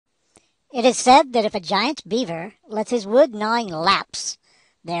It is said that if a giant beaver lets his wood-gnawing lapse,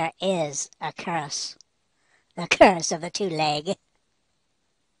 there is a curse. The curse of the two-leg.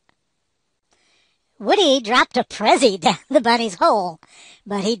 Woody dropped a Prezi down the bunny's hole,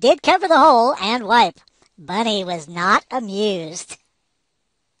 but he did cover the hole and wipe. Bunny was not amused.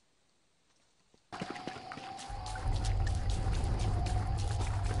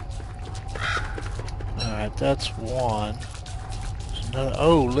 Alright, that's one. Another,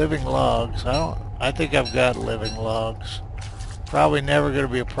 oh, living logs. I think I've got living logs. Probably never going to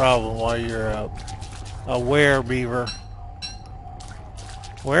be a problem while you're a were-beaver.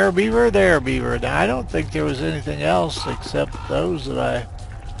 Were-beaver, there-beaver. Now, I don't think there was anything else except those that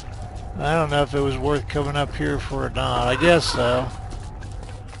I don't know if it was worth coming up here for or not. I guess so.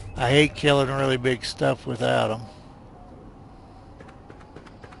 I hate killing really big stuff without them.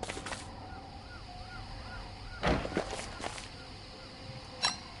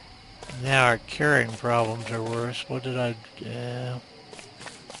 Now our carrying problems are worse. What did I... Yeah,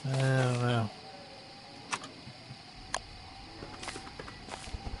 I don't know.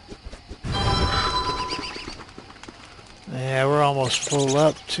 Yeah, we're almost full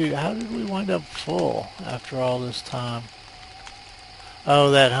up too. How did we wind up full after all this time?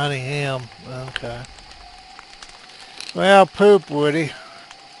 Oh, that honey ham. Okay. Well, poop, Woody.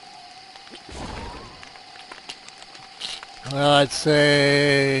 Well, I'd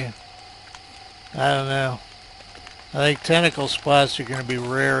say... I don't know. I think tentacle spots are going to be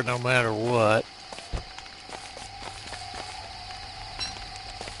rare no matter what.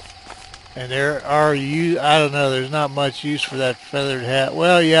 And there are, I don't know, there's not much use for that feathered hat.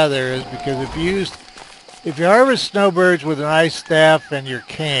 Well, yeah, there is, because if you harvest snowbirds with an ice staff and your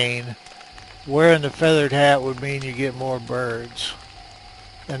cane, wearing the feathered hat would mean you get more birds.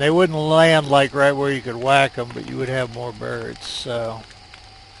 And they wouldn't land like right where you could whack them, but you would have more birds, so...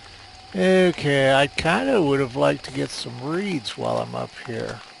 Okay, I kind of would have liked to get some reeds while I'm up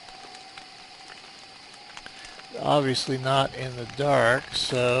here. Obviously not in the dark,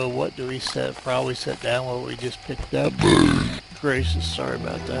 so what do we set? Probably set down what we just picked up. Gracious, sorry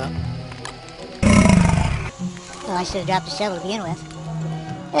about that. Well, I should have dropped the shovel to begin with.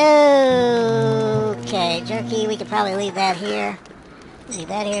 Okay, jerky, we could probably leave that here. Leave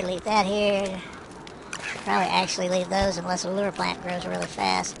that here, leave that here. Probably actually leave those unless a lure plant grows really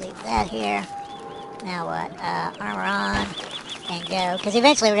fast. Leave that here. Now what? Armor on and go. Because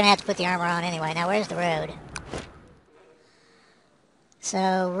eventually we're going to have to put the armor on anyway. Now where's the road?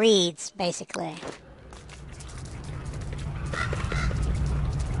 So, reeds, basically.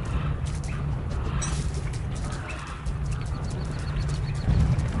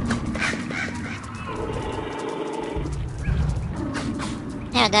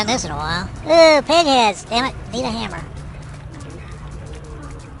 Haven't done this in a while. Ooh, pig heads! Damn it, need a hammer.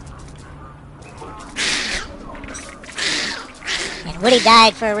 And Woody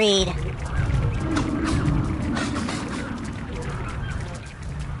died for a reed.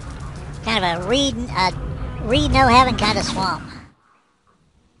 Kind of a reed no heaven kind of swamp.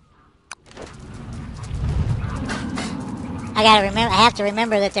 I have to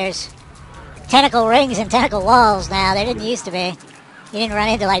remember that there's tentacle rings and tentacle walls now. There didn't used to be. You didn't run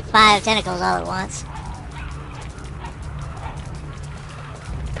into like 5 tentacles all at once.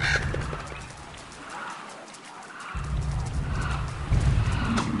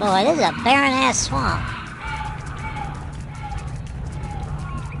 Boy, this is a barren-ass swamp.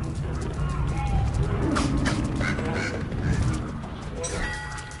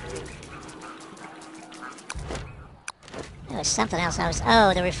 There was something else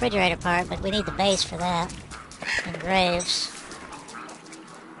oh, the refrigerator part, but we need the base for that. And graves.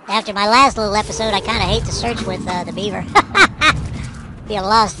 After my last little episode, I kind of hate to search with the beaver. Be a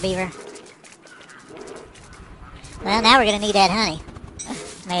lost beaver. Well, now we're going to need that honey.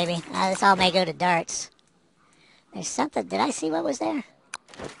 Maybe. This all may go to darts. There's something. Did I see what was there?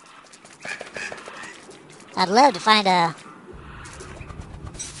 I'd love to find a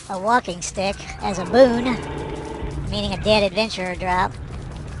walking stick as a boon, meaning a dead adventurer drop.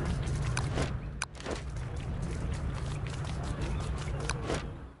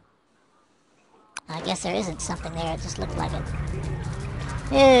 I guess there isn't something there. It just looked like it.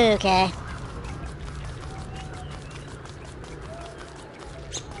 Okay.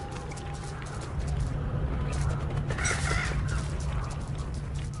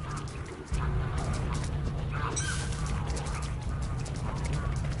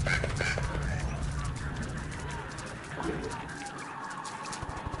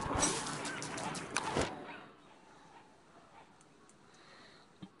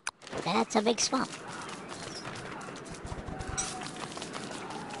 That's a big swamp.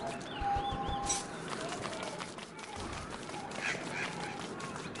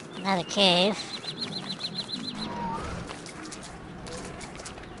 Another cave.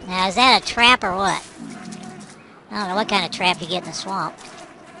 Now, is that a trap or what? I don't know what kind of trap you get in the swamp.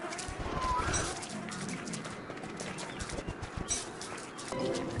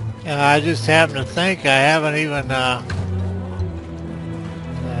 I just happen to think I haven't even, the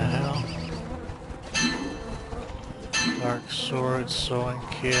hell? Dark sword, sewing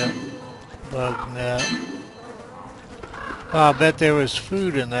kit, bug net. Oh, I bet there was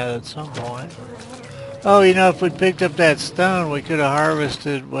food in that at some point. Oh, you know, if we'd picked up that stone, we could have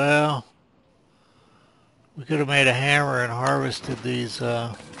harvested, well, we could have made a hammer and harvested these,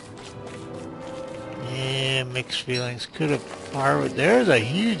 yeah, mixed feelings. Could have harvested. There's a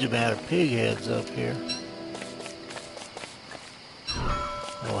huge amount of pig heads up here.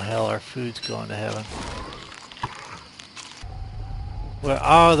 Oh, hell, our food's going to heaven. Where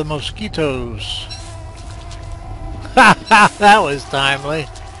are the mosquitoes? Ha ha, that was timely.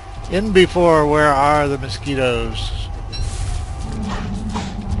 In before, where are the mosquitoes?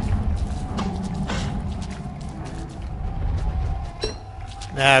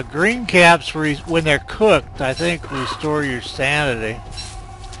 Now, green caps, when they're cooked, I think restore your sanity.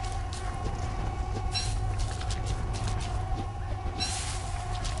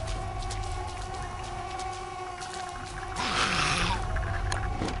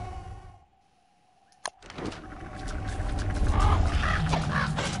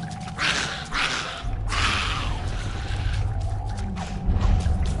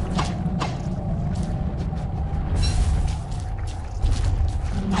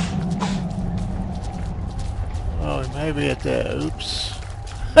 Maybe at the oops.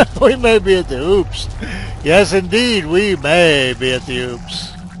 We may be at the oops. Yes, indeed, we may be at the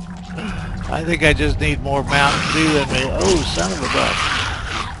oops. I think I just need more Mountain Dew in me. Oh, son of a duck.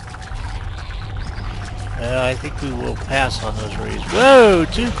 I think we will pass on those reeds. Whoa,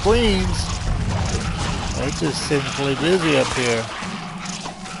 2 queens. It's just sinfully busy up here.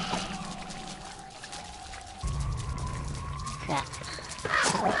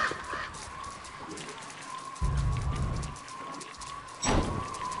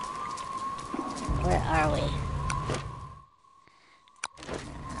 Where are we? I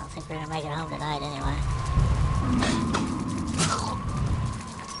don't think we're gonna make it home tonight anyway.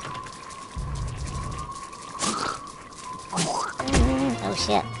 Oh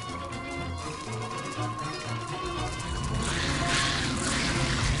shit.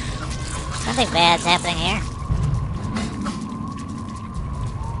 Something bad's happening here.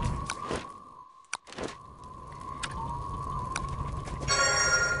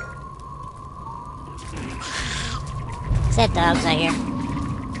 Said dogs, I hear.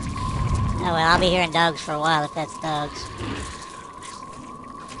 Oh well, I'll be hearing dogs for a while if that's dogs.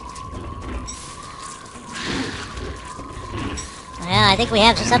 Well, I think we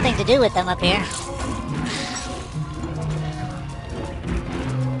have something to do with them up here.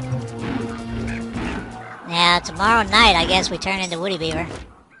 Now, tomorrow night, I guess we turn into Woody Beaver.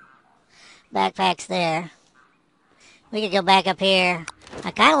 Backpack's there. We could go back up here.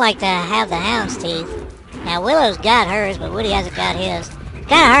 I kind of like to have the hound's teeth. Now, Willow's got hers, but Woody hasn't got his.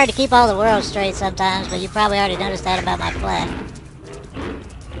 Kind of hard to keep all the world straight sometimes, but you probably already noticed that about my play.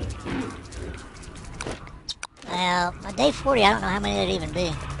 Well, by day 40, I don't know how many there'd even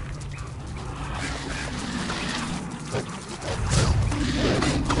be.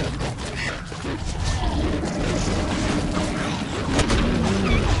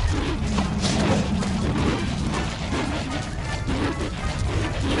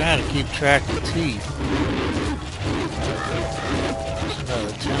 Trying to keep track of teeth. There's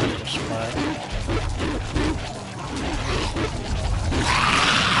another tentacle spot.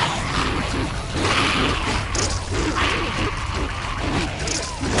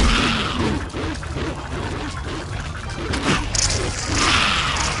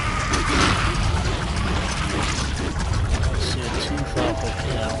 I see a tooth off of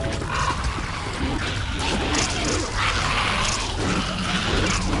him.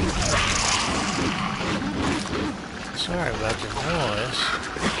 Sorry about the noise.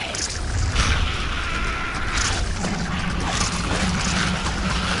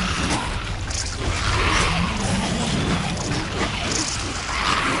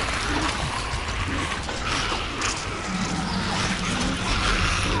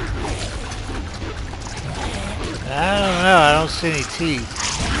 I don't know, I don't see any teeth.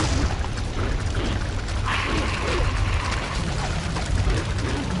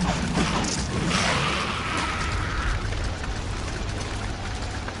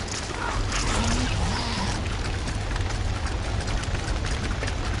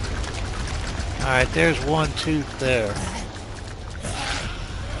 Alright, there's one tooth there.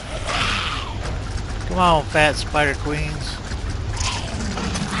 Come on, fat spider queens.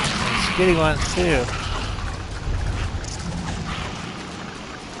 And skinny ones too.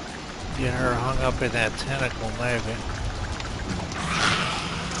 Get her hung up in that tentacle, maybe.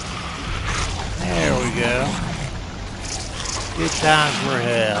 There we go. Good times were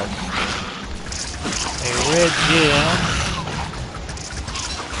had. A red gem.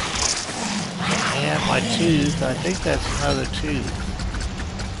 And my tooth. I think that's another tooth.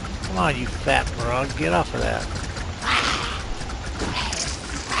 Come on, you fat frog. Get off of that.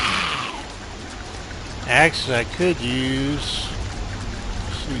 Actually, I could use...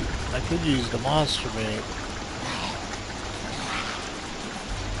 Shoot, I could use the monster meat.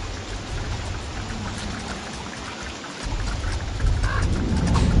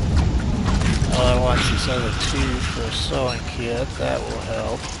 Oh, I want this other tooth for a sewing kit. That will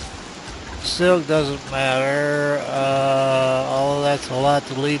help. Silk doesn't matter. Although that's a lot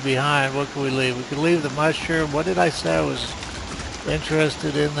to leave behind. What can we leave? We can leave the mushroom. What did I say I was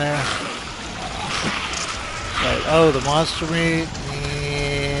interested in there? Like, oh, the monster meat?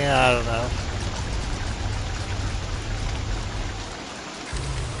 Yeah, I don't know.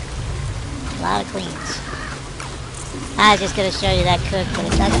 A lot of queens. I was just going to show you that cook, but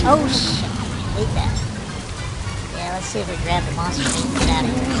it doesn't. Oh, shit. Leave that. Yeah, let's see if we grab the monster meat and get out of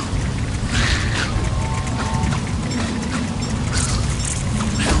here.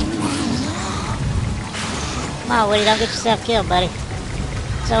 Come on, Woody, don't get yourself killed, buddy.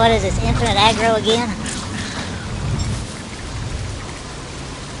 So what is this, infinite aggro again?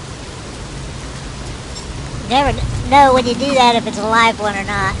 You never know when you do that if it's a live one or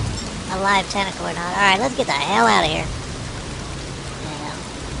not. A live tentacle or not. Alright, let's get the hell out of here.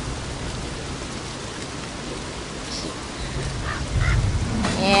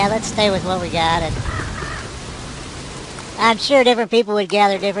 Yeah, let's stay with what we got. And I'm sure different people would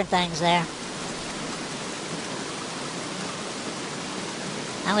gather different things there.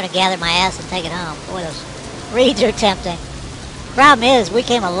 I'm going to gather my ass and take it home. Boy, those reeds are tempting. Problem is, we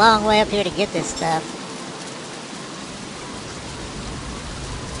came a long way up here to get this stuff.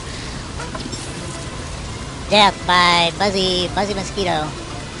 Death by Buzzy Mosquito.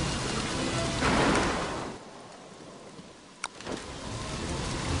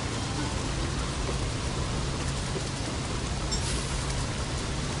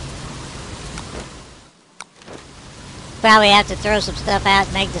 Probably have to throw some stuff out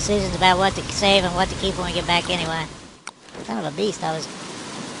and make decisions about what to save and what to keep when we get back anyway. Son of a beast, I was...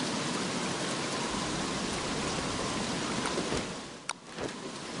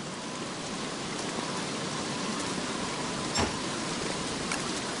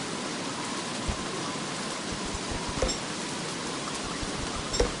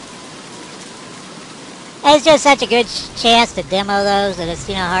 It's just such a good chance to demo those that it's,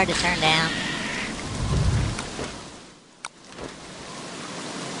 hard to turn down.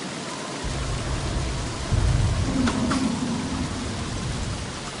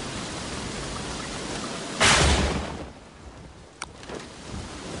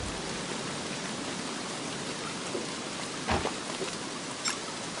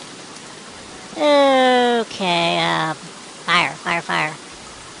 Okay, fire.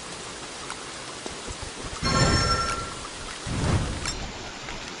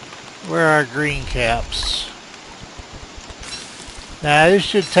 Where are green caps? Now this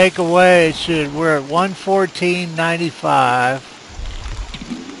should take away, we're at 114.95,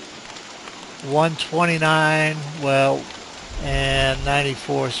 129, well, and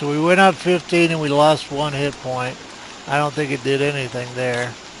 94. So we went up 15 and we lost 1 hit point. I don't think it did anything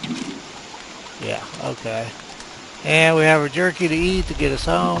there. Yeah, okay. And we have a jerky to eat to get us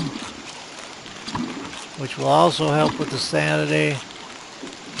home, which will also help with the sanity.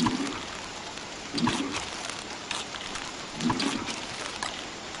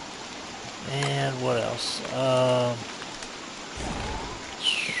 And what else?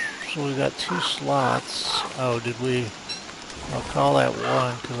 So we got 2 slots. Oh, did we? I'll call that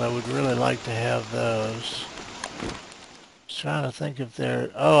 1 because I would really like to have those. Trying to think if they're...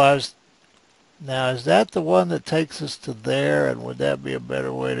 Oh, now, is that the one that takes us to there, and would that be a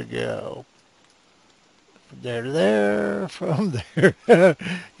better way to go? From there to there, from there.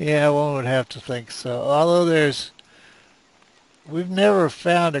 Yeah, one would have to think so. Although we've never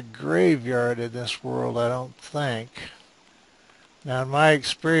found a graveyard in this world, I don't think. Now, in my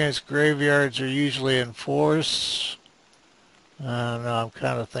experience, graveyards are usually in forests. No, I'm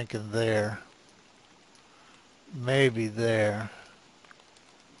kind of thinking there. Maybe there.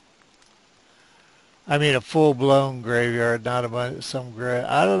 I mean a full-blown graveyard, not some grave.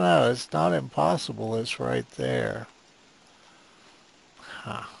 I don't know. It's not impossible. It's right there.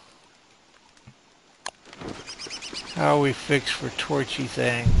 Huh. How are we fixed for torchy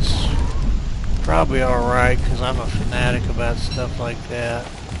things? Probably alright, because I'm a fanatic about stuff like that.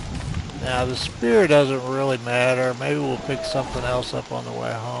 Now, the spear doesn't really matter. Maybe we'll pick something else up on the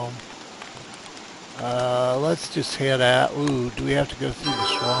way home. Let's just head out. Ooh, do we have to go through the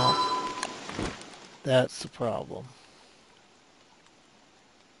swamp? That's the problem.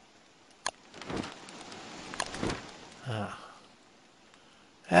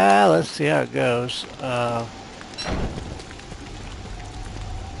 Let's see how it goes.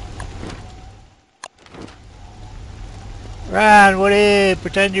 Ryan, Woody,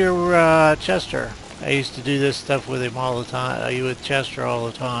 pretend you're Chester. I used to do this stuff with him all the time. You with Chester all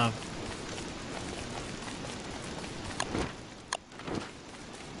the time.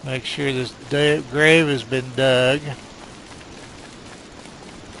 Make sure this grave has been dug.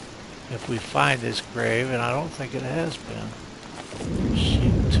 If we find this grave, and I don't think it has been.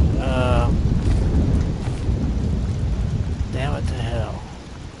 Shoot. Damn it to hell.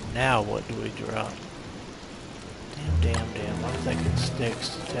 Now what do we drop? Damn. I'm thinking sticks,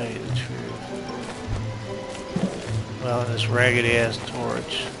 to tell you the truth. Well, this raggedy ass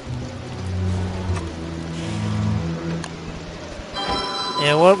torch.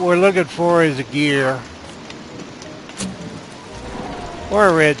 And what we're looking for is a gear. Or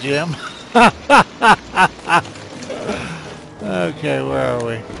a red gem. Okay, where are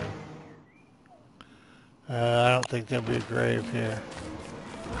we? I don't think there'll be a grave here.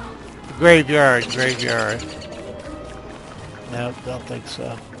 Graveyard. Nope, don't think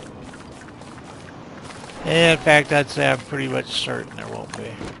so. In fact, I'd say I'm pretty much certain there won't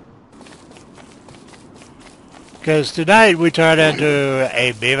be. Because tonight we turn into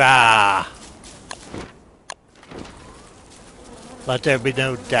a beaver. Let there be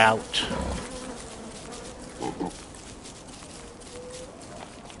no doubt.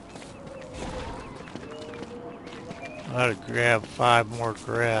 I ought to grab 5 more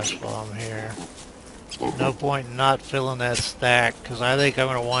grass while I'm here. No point in not filling that stack, because I think I'm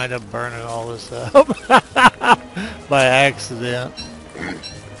going to wind up burning all this up by accident.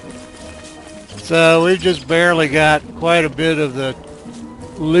 So we've just barely got quite a bit of the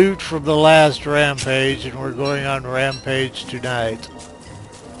loot from the last rampage, and we're going on rampage tonight.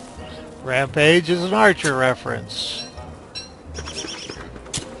 Rampage is an Archer reference.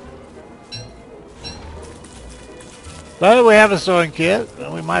 But we have a sewing kit.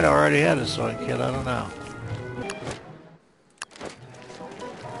 We might have already had a sewing kit, I don't know.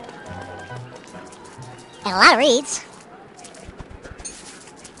 And a lot of reeds.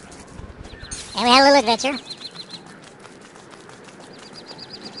 And we had a little adventure.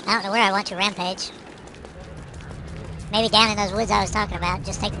 I don't know where I want to rampage. Maybe down in those woods I was talking about.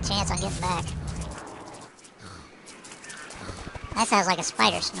 Just take the chance on getting back. That sounds like a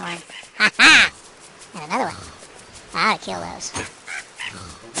spider snoring. Ha ha! And another one. I ought to kill those.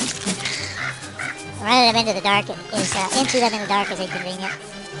 Running them into the dark is inconvenient.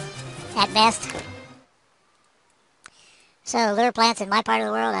 At best. So, lure plants in my part of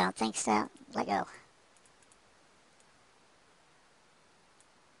the world? I don't think so. Let go.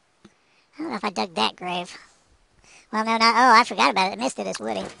 I don't know if I dug that grave. Well, no, not. Oh, I forgot about it. I missed it. It's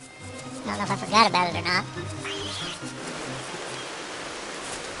Woody. I don't know if I forgot about it or not.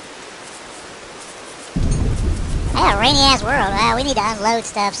 Yeah, rainy ass world. Well, we need to unload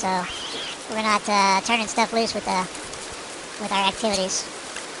stuff, so we're not turning stuff loose with our activities.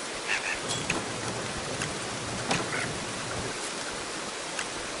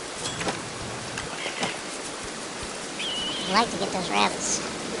 I'd like to get those rabbits.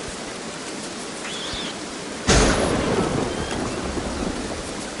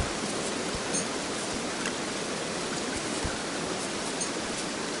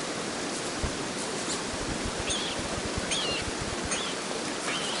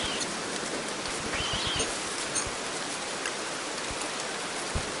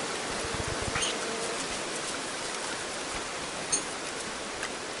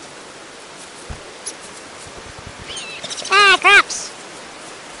 Crops!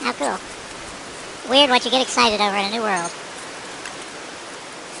 How cool. Weird what you get excited over in a new world.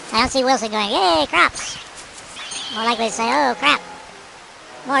 I don't see Wilson going, yay, crops! More likely to say, oh, crap.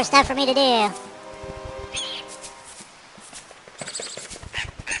 More stuff for me to do.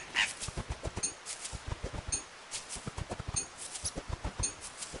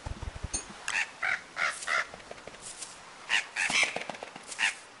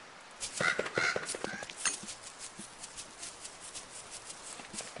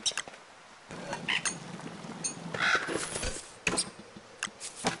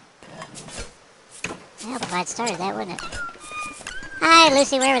 I hope if I'd started that, wouldn't it? Hi,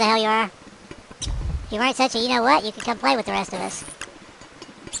 Lucy, wherever the hell you are. If you weren't such a you-know-what, you could come play with the rest of us.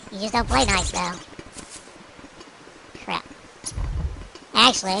 You just don't play nice, though. Crap.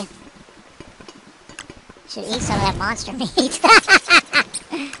 Actually, should eat some of that monster meat.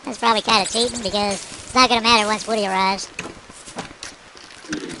 That's probably kind of cheating because it's not going to matter once Woody arrives.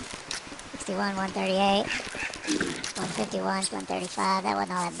 61, 138, 151, 135. That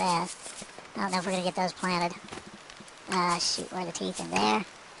wasn't all that bad. I don't know if we're going to get those planted. Shoot, where are the teeth? In there.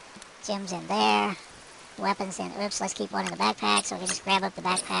 Gems in there. Weapons in. Oops, let's keep one in the backpack so we can just grab up the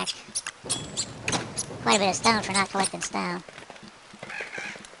backpack. Quite a bit of stone for not collecting stone.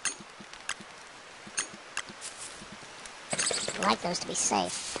 I like those to be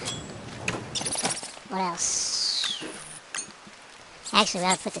safe. What else? Actually, we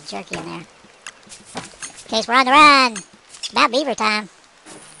ought to put the jerky in there. In case we're on the run. It's about beaver time.